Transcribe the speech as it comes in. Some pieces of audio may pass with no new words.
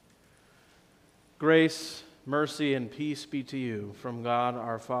Grace, mercy, and peace be to you from God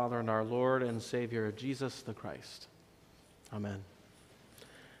our Father and our Lord and Savior, Jesus the Christ. Amen.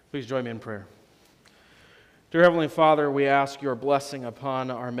 Please join me in prayer. Dear Heavenly Father, we ask your blessing upon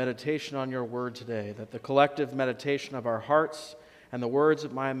our meditation on your word today, that the collective meditation of our hearts and the words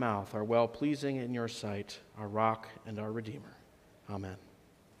of my mouth are well-pleasing in your sight, our rock and our Redeemer. Amen.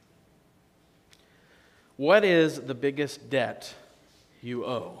 What is the biggest debt you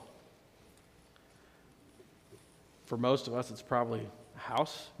owe? For most of us, it's probably a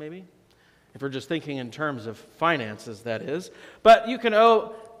house, maybe. If we're just thinking in terms of finances, that is. But you can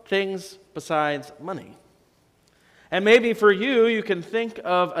owe things besides money. And maybe for you, you can think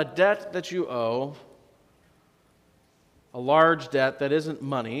of a debt that you owe, a large debt that isn't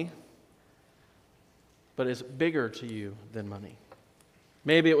money, but is bigger to you than money.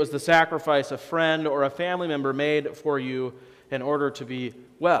 Maybe it was the sacrifice a friend or a family member made for you in order to be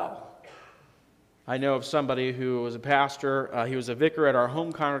well. I know of somebody who was a pastor. He was a vicar at our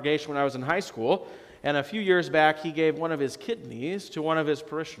home congregation when I was in high school, and a few years back he gave one of his kidneys to one of his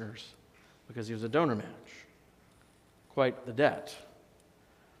parishioners because he was a donor match. Quite the debt.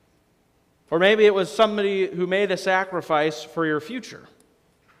 Or maybe it was somebody who made a sacrifice for your future.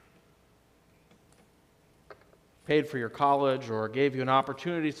 Paid for your college or gave you an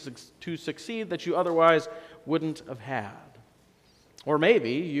opportunity to succeed that you otherwise wouldn't have had. Or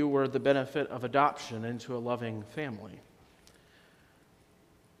maybe you were the benefit of adoption into a loving family.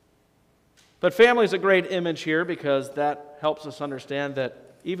 But family is a great image here because that helps us understand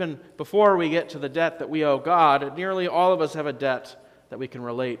that even before we get to the debt that we owe God, nearly all of us have a debt that we can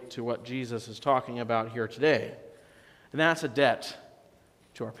relate to what Jesus is talking about here today. And that's a debt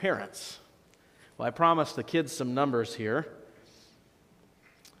to our parents. Well, I promised the kids some numbers here.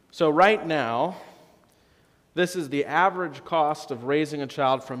 So right now, this is the average cost of raising a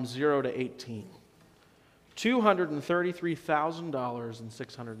child from 0 to 18.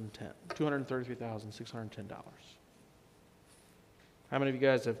 $233,610. How many of you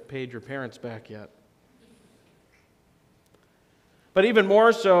guys have paid your parents back yet? But even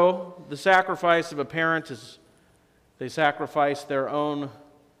more so, the sacrifice of a parent is they sacrifice their own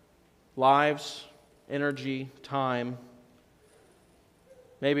lives, energy, time.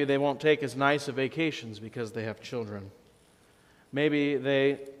 Maybe they won't take as nice of vacations because they have children. Maybe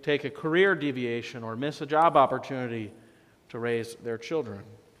they take a career deviation or miss a job opportunity to raise their children.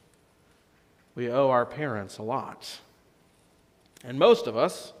 We owe our parents a lot. And most of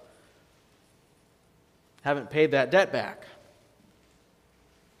us haven't paid that debt back.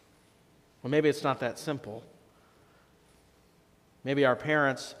 Well, maybe it's not that simple. Maybe our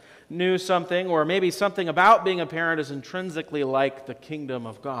parents knew something, or maybe something about being a parent is intrinsically like the kingdom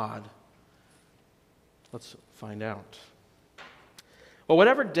of God. Let's find out. Well,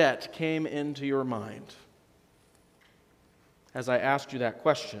 whatever debt came into your mind as I asked you that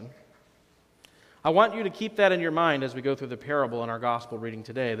question, I want you to keep that in your mind as we go through the parable in our gospel reading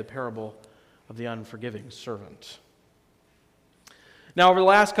today, the parable of the unforgiving servant. Now, over the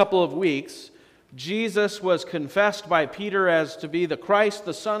last couple of weeks, Jesus was confessed by Peter as to be the Christ,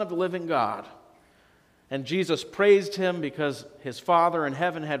 the Son of the living God. And Jesus praised him because his Father in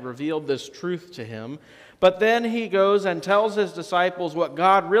heaven had revealed this truth to him. But then he goes and tells his disciples what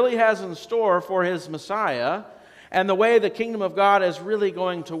God really has in store for his Messiah and the way the kingdom of God is really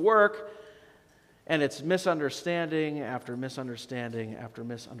going to work. And it's misunderstanding after misunderstanding after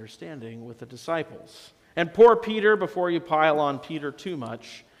misunderstanding with the disciples. And poor Peter, before you pile on Peter too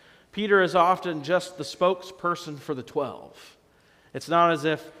much, Peter is often just the spokesperson for the 12. It's not as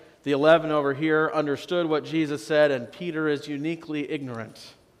if the 11 over here understood what Jesus said and Peter is uniquely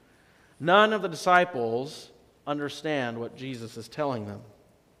ignorant. None of the disciples understand what Jesus is telling them.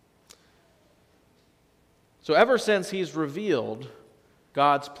 So ever since he's revealed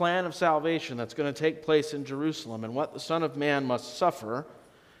God's plan of salvation that's going to take place in Jerusalem and what the Son of Man must suffer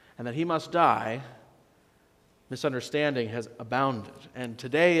and that he must die, misunderstanding has abounded. And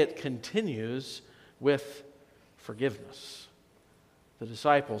today it continues with forgiveness. The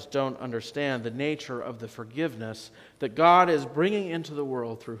disciples don't understand the nature of the forgiveness that God is bringing into the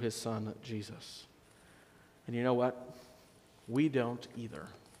world through his Son, Jesus. And you know what? We don't either.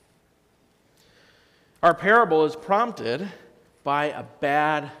 Our parable is prompted by a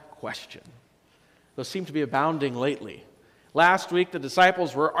bad question. Those seem to be abounding lately. Last week, the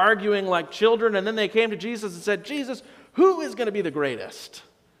disciples were arguing like children, and then they came to Jesus and said, Jesus, who is going to be the greatest?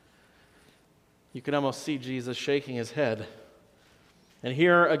 You can almost see Jesus shaking his head. And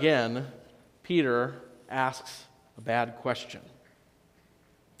here again, Peter asks a bad question.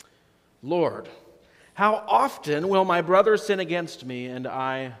 Lord, how often will my brother sin against me and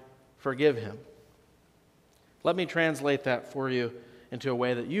I forgive him? Let me translate that for you into a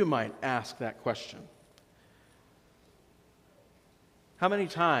way that you might ask that question. How many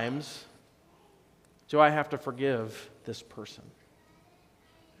times do I have to forgive this person?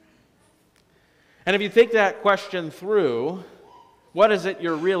 And if you think that question through, what is it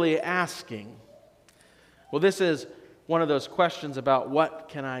you're really asking? Well, this is one of those questions about what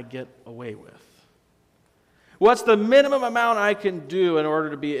can I get away with? What's the minimum amount I can do in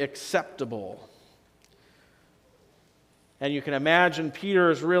order to be acceptable? And you can imagine Peter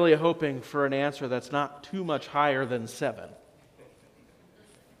is really hoping for an answer that's not too much higher than 7.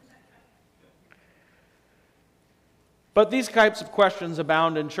 But these types of questions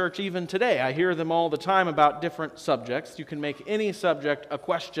abound in church even today. I hear them all the time about different subjects. You can make any subject a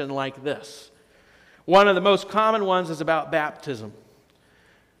question like this. One of the most common ones is about baptism.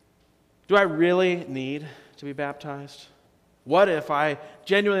 Do I really need to be baptized? What if I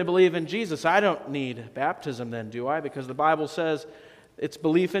genuinely believe in Jesus? I don't need baptism then, do I? Because the Bible says it's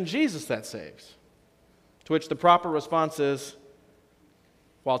belief in Jesus that saves. To which the proper response is,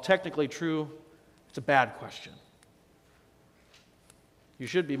 while technically true, it's a bad question. You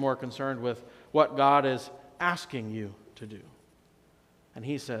should be more concerned with what God is asking you to do. And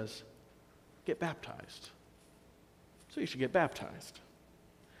he says, get baptized. So you should get baptized.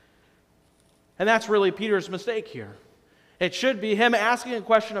 And that's really Peter's mistake here. It should be him asking a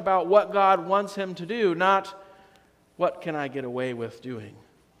question about what God wants him to do, not what can I get away with doing.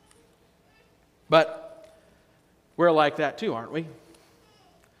 But we're like that too, aren't we?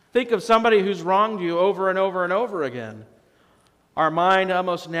 Think of somebody who's wronged you over and over and over again. Our mind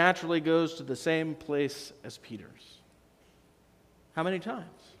almost naturally goes to the same place as Peter's. How many times?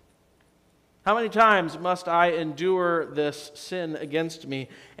 How many times must I endure this sin against me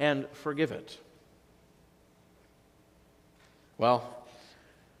and forgive it? Well,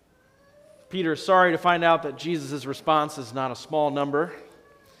 Peter's sorry to find out that Jesus' response is not a small number.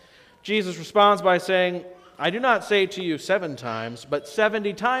 Jesus responds by saying, I do not say to you 7 times, but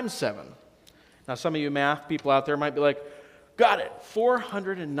 70 times 7. Now, some of you math people out there might be like, got it,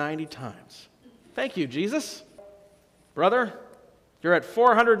 490 times. Thank you, Jesus. Brother, you're at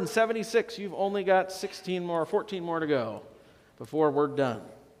 476. You've only got 14 more to go before we're done.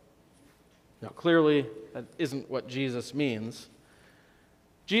 Now, clearly, that isn't what Jesus means.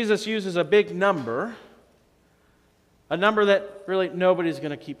 Jesus uses a big number, a number that really nobody's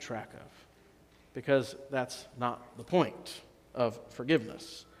going to keep track of, because that's not the point of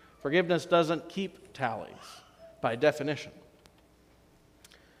forgiveness. Forgiveness doesn't keep tallies, by definition.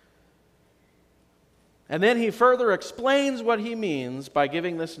 And then he further explains what he means by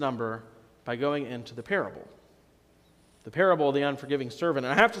giving this number by going into the parable. The parable of the unforgiving servant.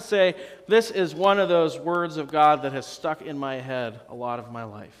 And I have to say, this is one of those words of God that has stuck in my head a lot of my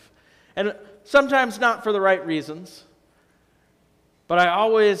life. And sometimes not for the right reasons, but it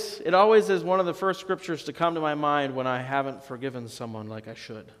always is one of the first scriptures to come to my mind when I haven't forgiven someone like I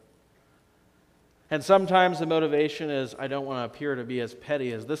should. And sometimes the motivation is I don't want to appear to be as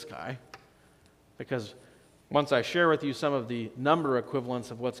petty as this guy, because once I share with you some of the number equivalents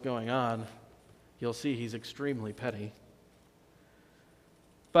of what's going on, you'll see he's extremely petty.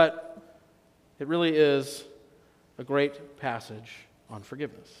 But it really is a great passage on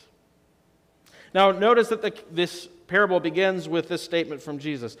forgiveness. Now, notice that this parable begins with this statement from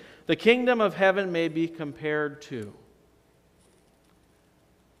Jesus. The kingdom of heaven may be compared to.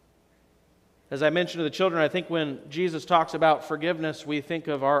 As I mentioned to the children, I think when Jesus talks about forgiveness, we think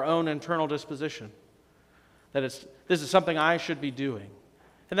of our own internal disposition. That this is something I should be doing.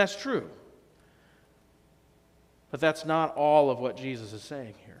 And that's true. But that's not all of what Jesus is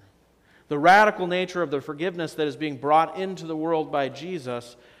saying here. The radical nature of the forgiveness that is being brought into the world by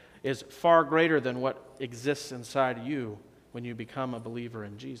Jesus is far greater than what exists inside you when you become a believer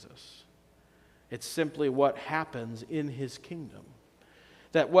in Jesus. It's simply what happens in his kingdom.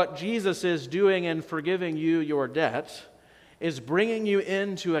 That what Jesus is doing in forgiving you your debt is bringing you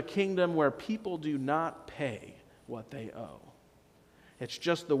into a kingdom where people do not pay what they owe. It's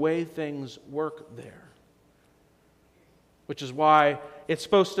just the way things work there. Which is why it's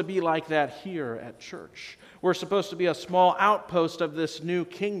supposed to be like that here at church. We're supposed to be a small outpost of this new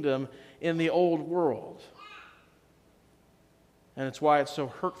kingdom in the old world. And it's why it's so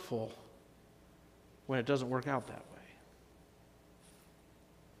hurtful when it doesn't work out that way.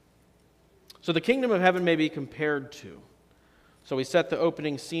 So the kingdom of heaven may be compared to. So we set the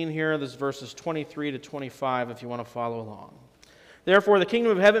opening scene here. This is verses 23 to 25 if you want to follow along. Therefore, the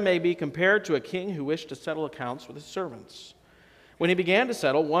kingdom of heaven may be compared to a king who wished to settle accounts with his servants. When he began to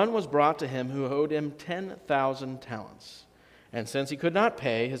settle, one was brought to him who owed him 10,000 talents. And since he could not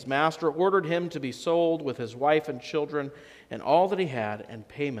pay, his master ordered him to be sold with his wife and children and all that he had, and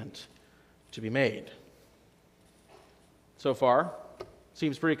payment to be made. So far,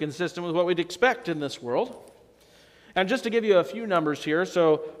 seems pretty consistent with what we'd expect in this world. And just to give you a few numbers here,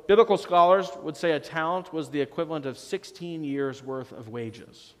 so biblical scholars would say a talent was the equivalent of 16 years' worth of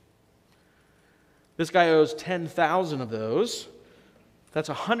wages. This guy owes 10,000 of those. That's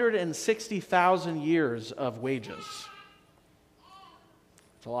 160,000 years of wages.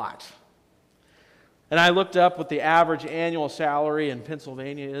 It's a lot. And I looked up what the average annual salary in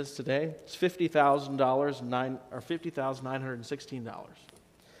Pennsylvania is today. It's $50,000, or $50,916.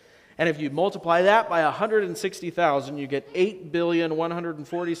 And if you multiply that by 160,000, you get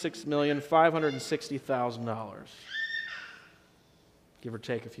 $8,146,560,000. Give or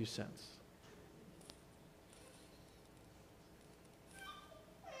take a few cents.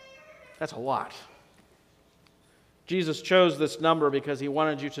 That's a lot. Jesus chose this number because he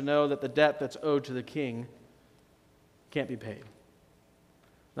wanted you to know that the debt that's owed to the king can't be paid.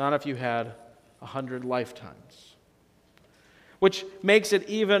 Not if you had 100 lifetimes. Which makes it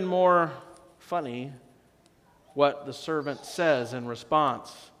even more funny what the servant says in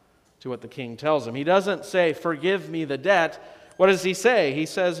response to what the king tells him. He doesn't say, "Forgive me the debt." What does he say? He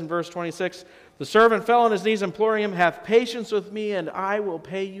says in verse 26, "The servant fell on his knees imploring him, 'Have patience with me and I will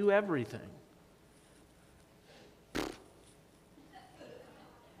pay you everything.'"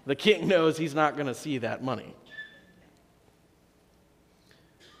 The king knows he's not going to see that money.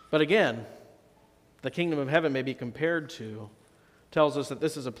 But again, the kingdom of heaven may be compared to, tells us that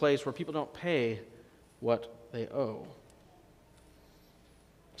this is a place where people don't pay what they owe.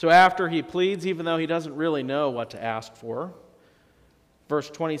 So after he pleads, even though he doesn't really know what to ask for, verse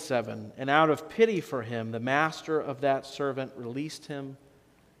 27, "And out of pity for him, the master of that servant released him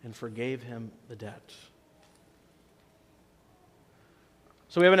and forgave him the debt."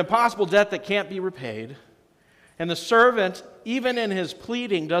 So we have an impossible debt that can't be repaid. And the servant, even in his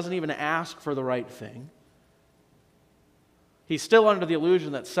pleading, doesn't even ask for the right thing. He's still under the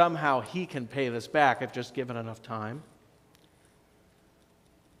illusion that somehow he can pay this back if just given enough time.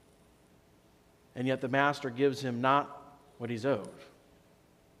 And yet the master gives him not what he's owed.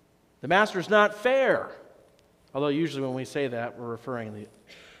 The master's not fair. Although usually when we say that, we're referring in the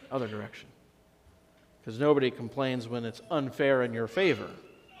other direction. Because nobody complains when it's unfair in your favor.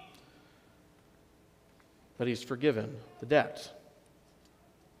 But he's forgiven the debt.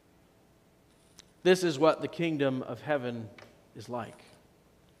 This is what the kingdom of heaven is like.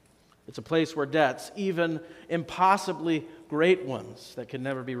 It's a place where debts, even impossibly great ones that can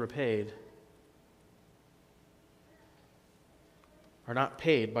never be repaid, are not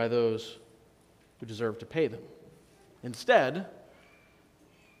paid by those who deserve to pay them. Instead,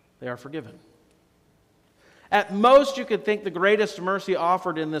 they are forgiven. At most, you could think the greatest mercy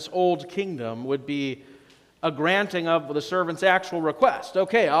offered in this old kingdom would be a granting of the servant's actual request.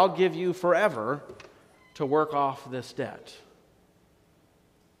 Okay, I'll give you forever to work off this debt.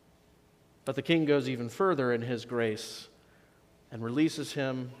 But the king goes even further in his grace and releases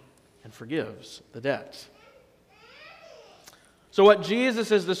him and forgives the debt. So what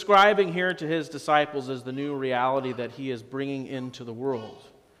Jesus is describing here to his disciples is the new reality that he is bringing into the world.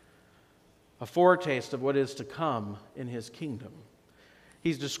 A foretaste of what is to come in his kingdom.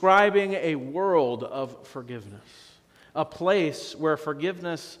 He's describing a world of forgiveness, a place where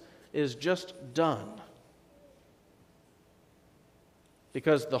forgiveness is just done.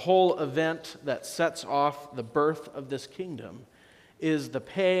 Because the whole event that sets off the birth of this kingdom is the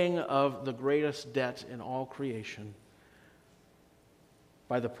paying of the greatest debt in all creation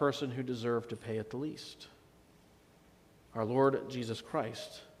by the person who deserved to pay it the least, our Lord Jesus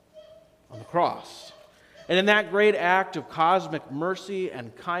Christ on the cross. And in that great act of cosmic mercy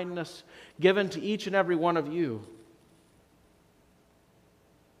and kindness given to each and every one of you,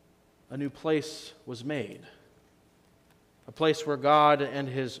 a new place was made. A place where God and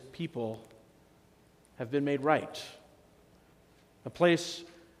his people have been made right. A place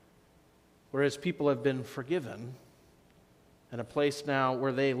where his people have been forgiven. And a place now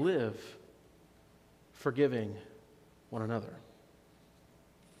where they live forgiving one another.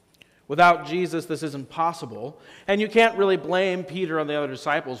 Without Jesus, this isn't possible. And you can't really blame Peter and the other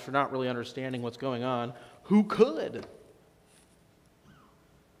disciples for not really understanding what's going on. Who could?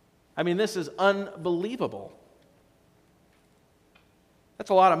 I mean, this is unbelievable.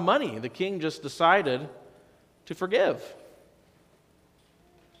 That's a lot of money. The king just decided to forgive.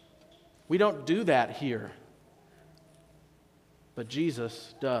 We don't do that here. But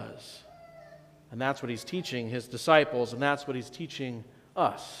Jesus does. And that's what he's teaching his disciples, and that's what he's teaching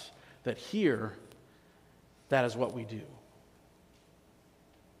us. That here, that is what we do.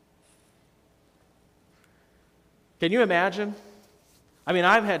 Can you imagine? I mean,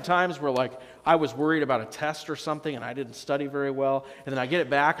 I've had times where, like, I was worried about a test or something and I didn't study very well, and then I get it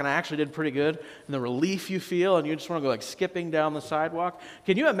back and I actually did pretty good, and the relief you feel, and you just want to go, like, skipping down the sidewalk.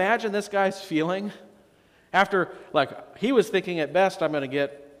 Can you imagine this guy's feeling after, like, he was thinking at best, I'm going to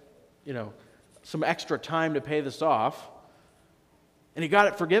get, some extra time to pay this off, and he got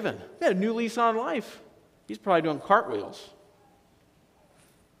it forgiven. He had a new lease on life. He's probably doing cartwheels.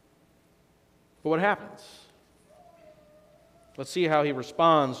 But what happens? Let's see how he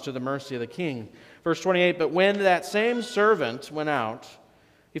responds to the mercy of the king. Verse 28, but when that same servant went out,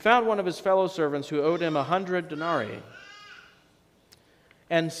 he found one of his fellow servants who owed him 100 denarii.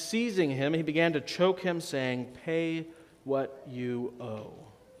 And seizing him, he began to choke him, saying, pay what you owe.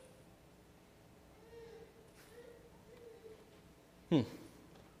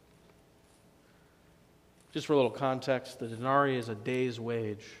 Just for a little context, the denarii is a day's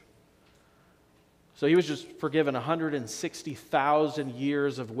wage. So he was just forgiven 160,000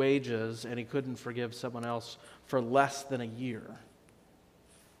 years of wages, and he couldn't forgive someone else for less than a year.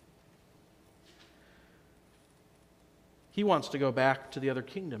 He wants to go back to the other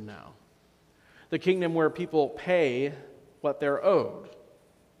kingdom now. The kingdom where people pay what they're owed.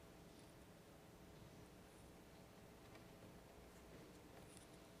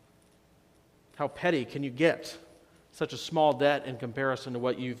 How petty can you get? Such a small debt in comparison to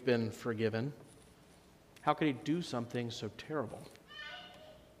what you've been forgiven. How could he do something so terrible?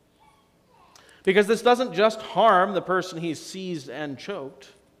 Because this doesn't just harm the person he seized and choked,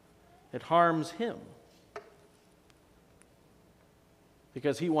 it harms him.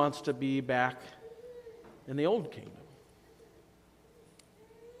 Because he wants to be back in the old kingdom.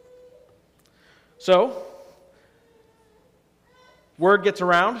 So, word gets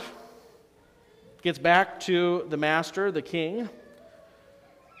around, gets back to the master, the king.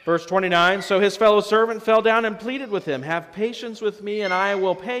 Verse 29, so his fellow servant fell down and pleaded with him, have patience with me and I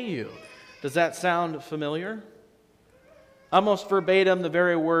will pay you. Does that sound familiar? Almost verbatim, the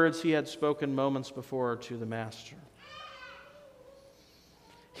very words he had spoken moments before to the master.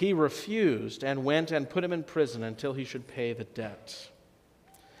 He refused and went and put him in prison until he should pay the debt.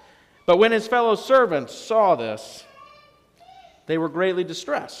 But when his fellow servants saw this, they were greatly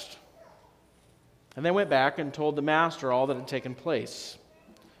distressed. And they went back and told the master all that had taken place.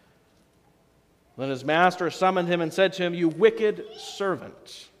 Then his master summoned him and said to him, you wicked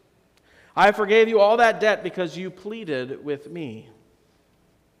servant, I forgave you all that debt because you pleaded with me.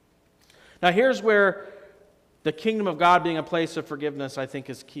 Now here's where the kingdom of God being a place of forgiveness, I think,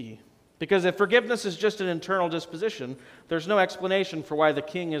 is key. Because if forgiveness is just an internal disposition, there's no explanation for why the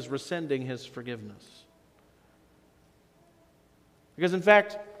king is rescinding his forgiveness. Because in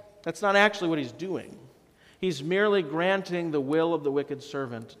fact, that's not actually what he's doing. He's merely granting the will of the wicked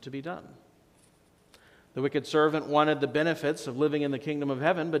servant to be done. The wicked servant wanted the benefits of living in the kingdom of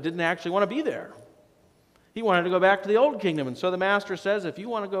heaven, but didn't actually want to be there. He wanted to go back to the old kingdom. And so the master says, if you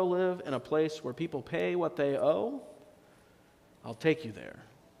want to go live in a place where people pay what they owe, I'll take you there.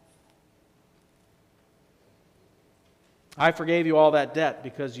 I forgave you all that debt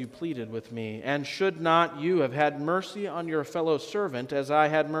because you pleaded with me. And should not you have had mercy on your fellow servant as I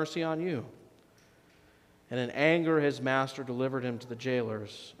had mercy on you? And in anger his master delivered him to the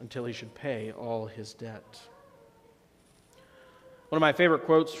jailers until he should pay all his debt. One of my favorite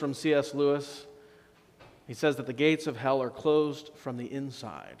quotes from C.S. Lewis, he says that the gates of hell are closed from the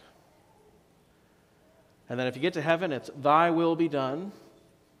inside. And that if you get to heaven, it's thy will be done.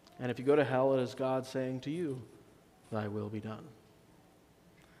 And if you go to hell, it is God saying to you, thy will be done.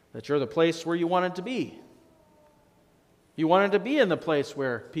 That you're the place where you wanted to be. You wanted to be in the place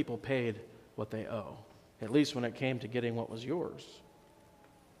where people paid what they owe. At least when it came to getting what was yours.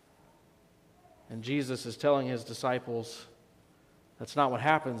 And Jesus is telling his disciples, that's not what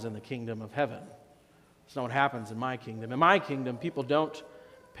happens in the kingdom of heaven. It's not what happens in my kingdom. In my kingdom, people don't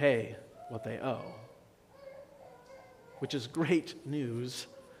pay what they owe. Which is great news.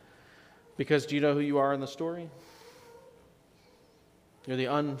 Because do you know who you are in the story? You're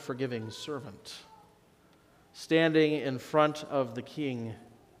the unforgiving servant. Standing in front of the king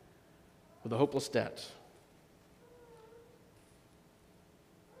with a hopeless debt.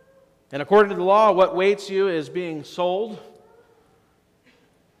 And according to the law, what waits you is being sold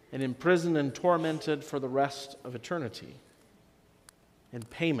and imprisoned and tormented for the rest of eternity in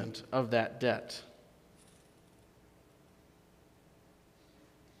payment of that debt.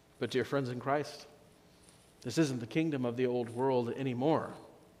 But dear friends in Christ, this isn't the kingdom of the old world anymore.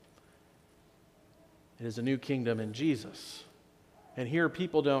 It is a new kingdom in Jesus. And here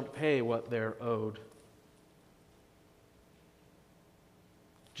people don't pay what they're owed.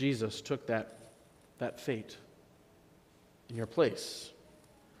 Jesus took that fate in your place.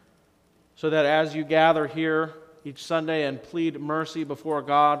 So that as you gather here each Sunday and plead mercy before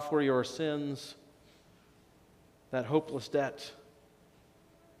God for your sins, that hopeless debt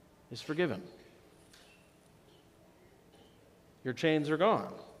is forgiven. Your chains are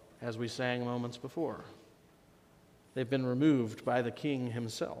gone, as we sang moments before. They've been removed by the King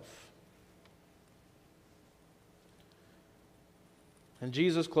himself. And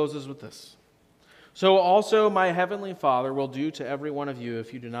Jesus closes with this. So also my heavenly Father will do to every one of you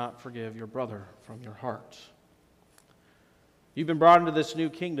if you do not forgive your brother from your heart. You've been brought into this new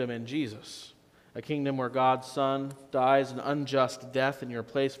kingdom in Jesus, a kingdom where God's Son dies an unjust death in your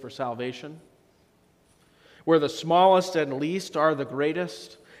place for salvation, where the smallest and least are the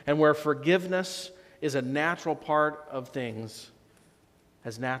greatest, and where forgiveness is a natural part of things,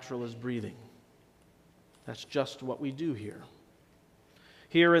 as natural as breathing. That's just what we do here.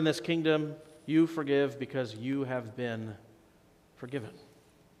 Here in this kingdom, you forgive because you have been forgiven.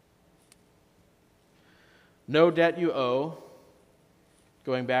 No debt you owe,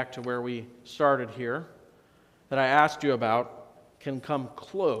 going back to where we started here, that I asked you about, can come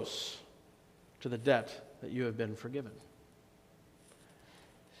close to the debt that you have been forgiven.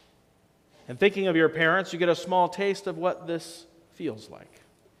 And thinking of your parents, you get a small taste of what this feels like.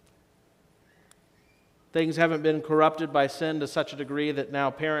 Things haven't been corrupted by sin to such a degree that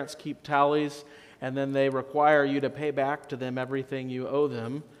now parents keep tallies and then they require you to pay back to them everything you owe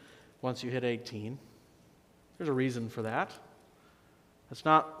them once you hit 18. There's a reason for that. That's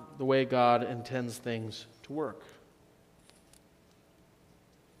not the way God intends things to work.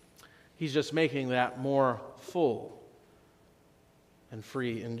 He's just making that more full and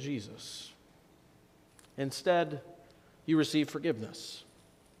free in Jesus. Instead, you receive forgiveness.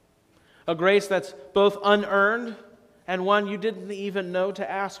 A grace that's both unearned and one you didn't even know to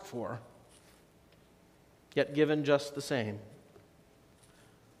ask for, yet given just the same.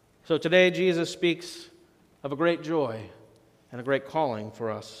 So today, Jesus speaks of a great joy and a great calling for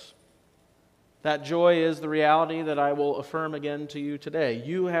us. That joy is the reality that I will affirm again to you today.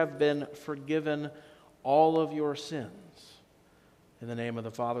 You have been forgiven all of your sins in the name of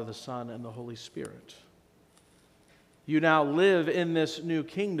the Father, the Son, and the Holy Spirit. You now live in this new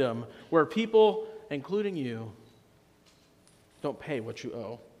kingdom where people, including you, don't pay what you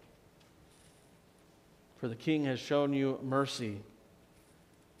owe. For the King has shown you mercy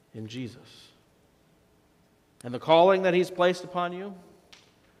in Jesus. And the calling that He's placed upon you,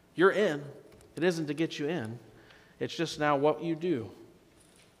 you're in. It isn't to get you in. It's just now what you do.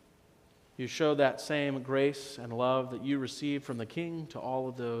 You show that same grace and love that you received from the King to all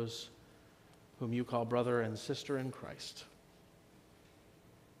of those whom you call brother and sister in Christ.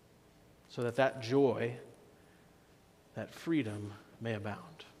 So that that joy, that freedom may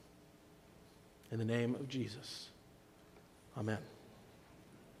abound. In the name of Jesus. Amen.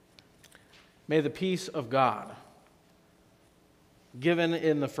 May the peace of God, given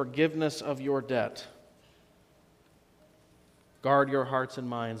in the forgiveness of your debt, guard your hearts and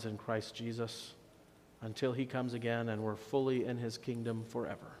minds in Christ Jesus until He comes again and we're fully in His kingdom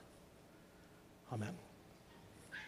forever. Amen.